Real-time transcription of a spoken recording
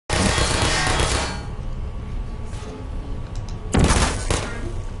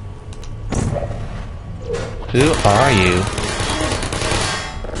Who are you?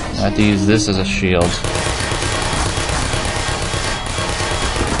 I have to use this as a shield.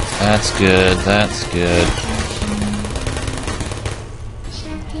 That's good, that's good.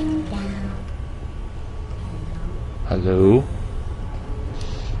 Hello?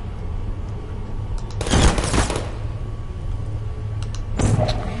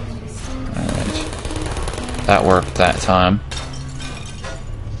 Alright. That worked that time.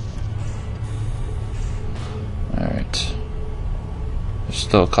 Alright. There's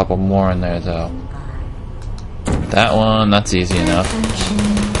still a couple more in there though. That one, that's easy enough.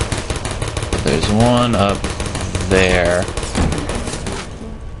 There's one up there.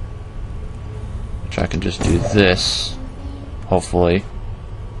 Which I can just do this. Hopefully.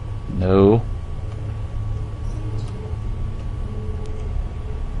 No.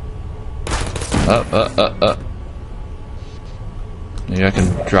 Up. Maybe I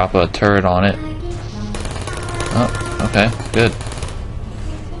can drop a turret on it. Oh, okay, good.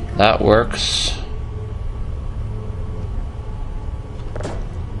 That works.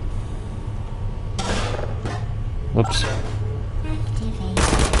 Whoops.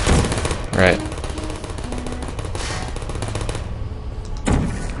 Right.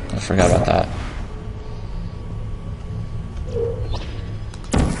 I forgot about that.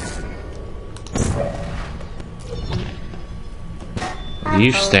 What are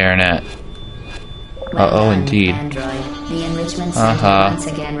you staring at? Uh-oh, indeed. Android, the Enrichment Center once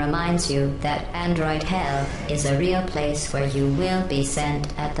again reminds you that Android Hell is a real place where you will be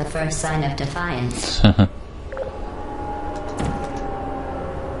sent at the first sign of defiance.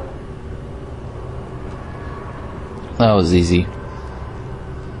 That was easy.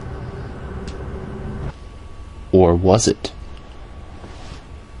 Or was it?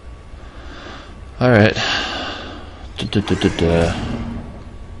 Alright.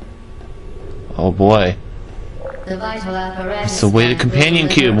 Oh boy. The vital apparatus. It's the weighted companion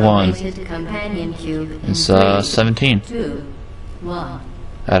cube one. Companion cube. It's 17 2, 1.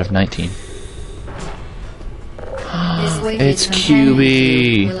 out of 19. It's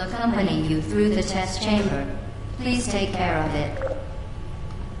QB. Will accompany you through the test chamber. Please take care of it.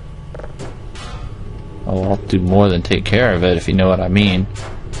 Oh, I'll do more than take care of it, if you know what I mean.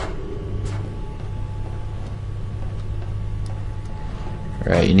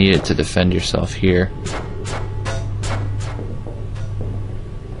 Right, you need it to defend yourself here.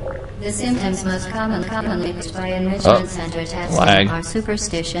 The symptoms most commonly caused by enrichment center testing are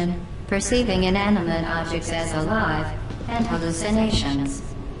superstition, perceiving inanimate objects as alive, and hallucinations.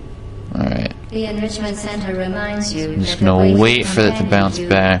 Alright. The enrichment center reminds you I'm just gonna wait for it to bounce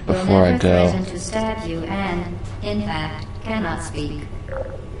back before I go. To stab you and, in fact, cannot speak.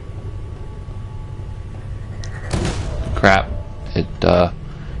 Crap. It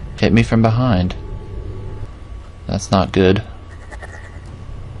hit me from behind. That's not good.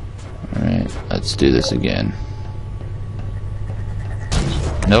 Alright, let's do this again.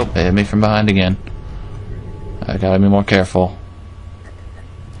 Nope, it hit me from behind again. I gotta be more careful.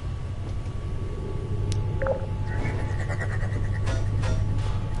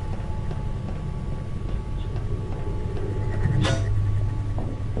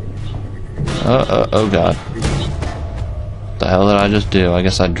 Oh god. What the hell did I just do? I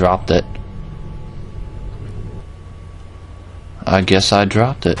guess I dropped it.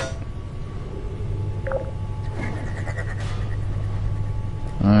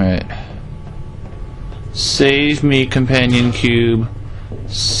 Alright. Save me, companion cube.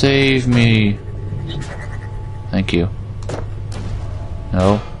 Save me. Thank you.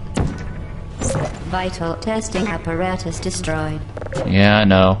 No. Vital testing apparatus destroyed. Yeah, I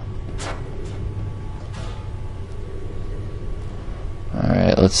know.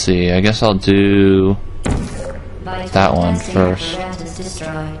 Alright, let's see. I guess I'll do that one first.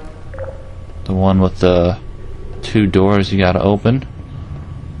 The one with the 2 doors you gotta open.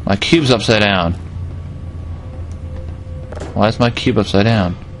 My cube's upside down. Why is my cube upside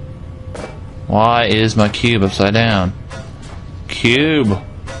down? Why is my cube upside down? Cube!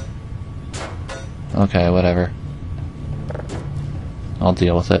 Okay, whatever. I'll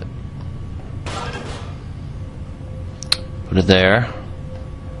deal with it. Put it there.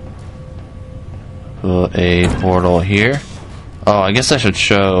 Put a portal here. Oh, I guess I should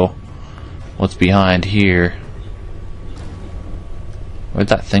show what's behind here. Where'd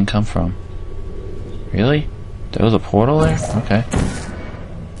that thing come from? Really? There was a portal there? Okay.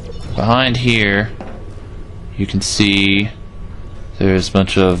 Behind here, you can see there's a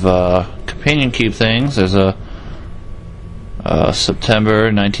bunch of companion cube things. There's a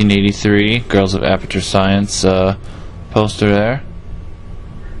September 1983 Girls of Aperture Science poster there.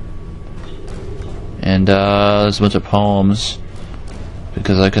 And there's a bunch of poems.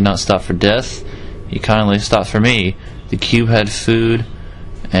 Because I could not stop for death, he kindly stopped for me. The cube had food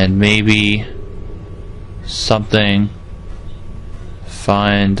and maybe something.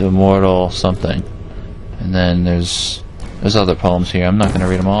 Find immortal something. And then there's other poems here. I'm not going to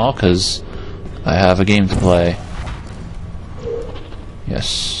read them all because I have a game to play. Yes,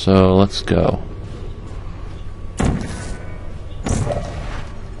 so let's go.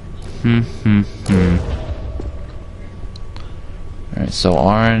 Alright, so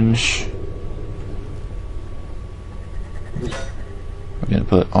orange. We're gonna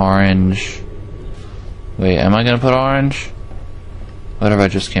put orange. Wait, am I gonna put orange? Whatever I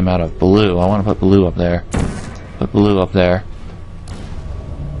just came out of. Blue. I want to put blue up there. Put blue up there.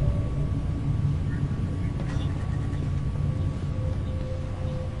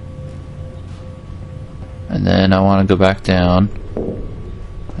 And then I want to go back down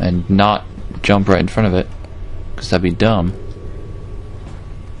and not jump right in front of it, because that'd be dumb.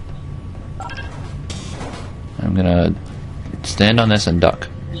 I'm gonna stand on this and duck.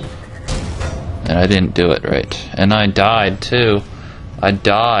 And I didn't do it right. And I died too. I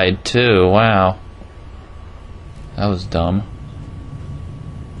died too. Wow. That was dumb.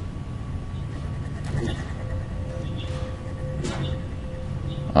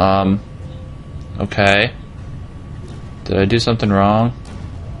 Okay. Did I do something wrong?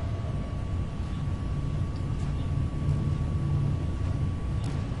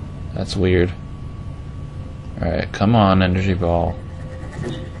 That's weird. Alright, come on, energy ball.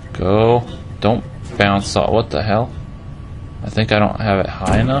 Go. Don't bounce off. What the hell? I think I don't have it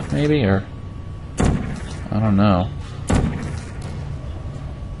high enough, maybe? Or I don't know.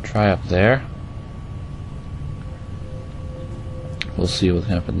 Try up there. We'll see what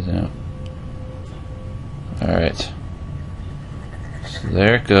happens now. Alright. So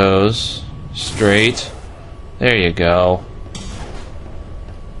there it goes. Straight. There you go.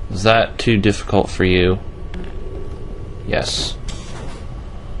 Is that too difficult for you? Yes.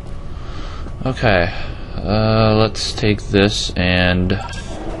 Okay. Let's take this and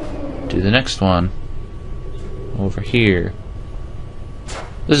do the next one. Over here.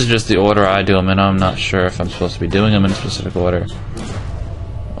 This is just the order I do them in. I'm not sure if I'm supposed to be doing them in a specific order,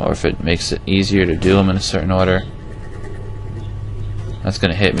 or if it makes it easier to do them in a certain order. That's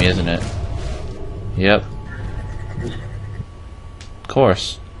gonna hit me, isn't it? Yep. Of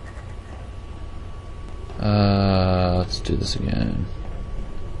course. Let's do this again.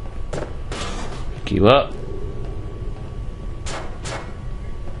 Pick you up.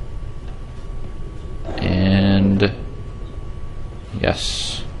 And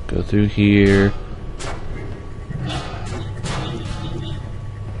yes, go through here.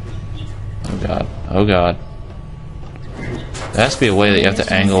 Oh god, oh god. There has to be a way that you have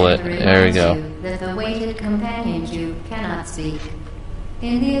to angle it. There we go. That the weighted companion cube cannot speak.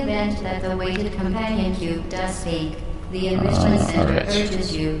 In the event that the weighted companion cube does speak, the enrichment center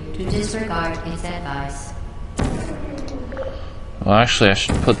urges you to disregard its advice. Well, actually, I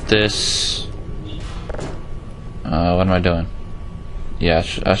should put this. What am I doing? Yeah,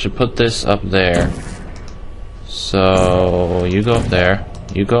 I should put this up there. So you go up there.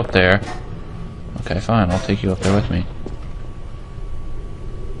 You go up there. Okay, fine. I'll take you up there with me.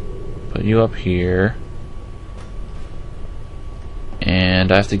 Put you up here.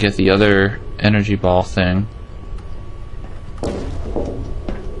 And I have to get the other energy ball thing.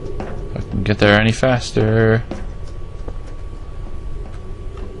 If I can get there any faster.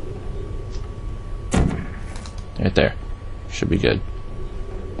 Right there. Should be good.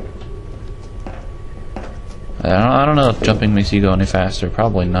 I don't know if jumping makes you go any faster.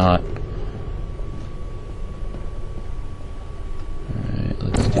 Probably not. Alright,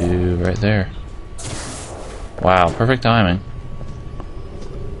 let's do right there. Wow, perfect timing.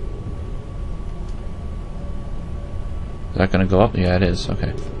 Is that gonna go up? Yeah, it is.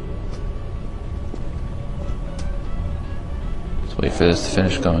 Okay. Let's wait for this to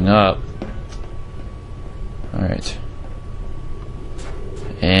finish going up. Alright.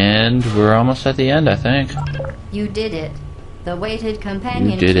 And we're almost at the end, I think. You did it. The weighted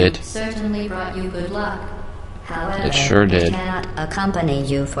companion cube certainly brought you good luck. However, it sure did. It cannot accompany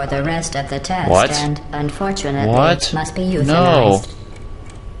you for the rest of the test. What? And unfortunately, what? Must be euthanized.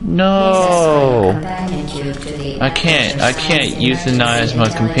 No. I can't euthanize my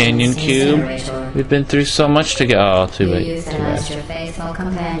companion cube. We've been through so much together. Oh, too late. You euthanized your faithful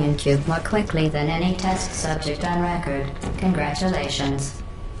companion cube more quickly than any test subject on record. Congratulations.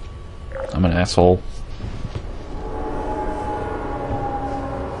 I'm an asshole.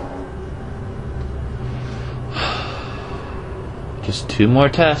 Just 2 more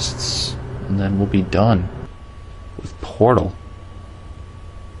tests, and then we'll be done with Portal.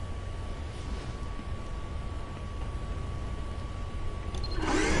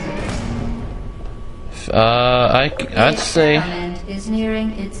 I'd say is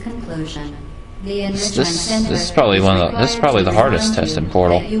nearing its conclusion. The this is probably this is probably the hardest test in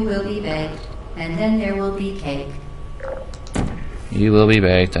Portal. You will be baked, and then there will be cake. You will be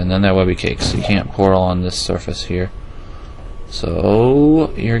baked, and then there will be cake. So you can't portal on this surface here.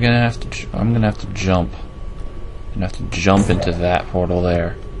 So you're gonna have to. I'm gonna have to jump. I'm gonna have to jump into that portal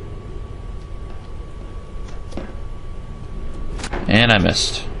there. And I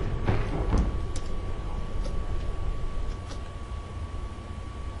missed.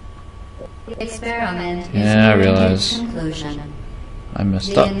 The experiment is Yeah, I nearing realize. its conclusion. I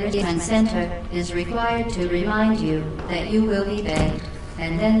messed The up. Enrichment Center is required to remind you that you will be baked,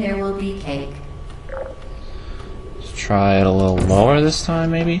 and then there will be cake. Let's try it a little lower this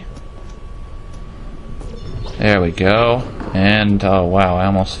time, maybe. There we go. And oh wow, I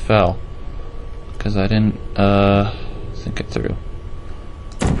almost fell because I didn't think it through.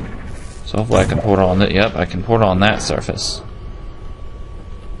 So hopefully I can portal on that. Yep, I can portal on that surface.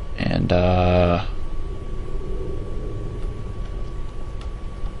 And I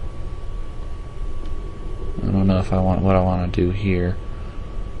don't know if I want what I want to do here.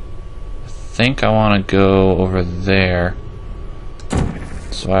 I think I want to go over there.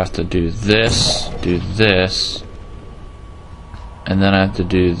 So I have to do this, and then I have to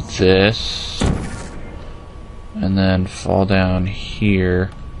do this, and then fall down here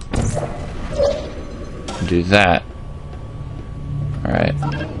and do that. Alright.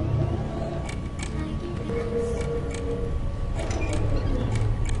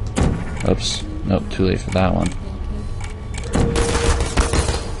 Oops. Nope, too late for that one.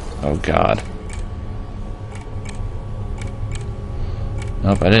 Oh god.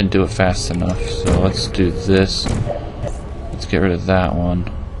 Nope, I didn't do it fast enough, so let's do this. Let's get rid of that one.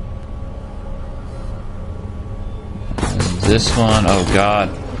 And this one, oh god.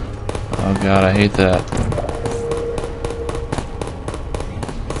 Oh god, I hate that.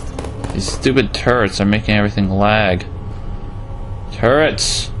 These stupid turrets are making everything lag.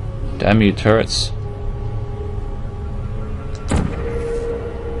 Turrets! Damn you, turrets.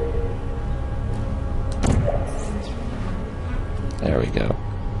 There we go.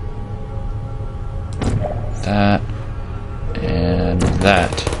 That. And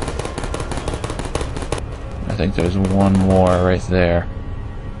that. I think there's one more right there.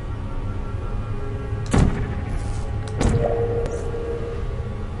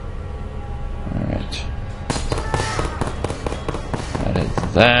 Alright. That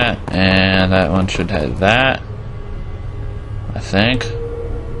is that, and that one should have that. I think.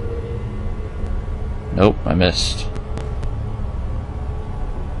 Nope, I missed.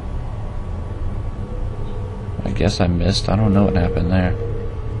 I guess I missed. I don't know what happened there.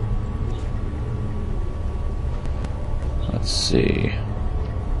 Let's see.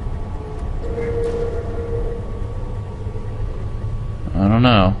 I don't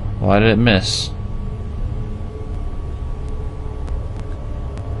know. Why did it miss?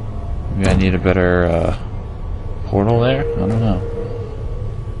 Maybe I need a better portal there? I don't know.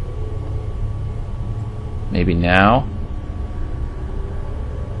 Maybe now?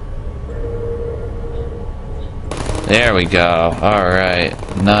 There we go. Alright.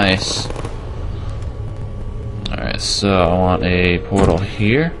 Nice. Alright, so I want a portal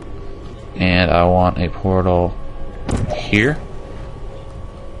here. And I want a portal here.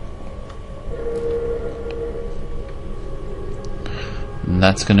 And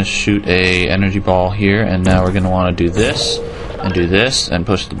that's going to shoot a energy ball here. And now we're going to want to do this. And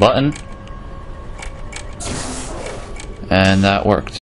push the button. And that worked.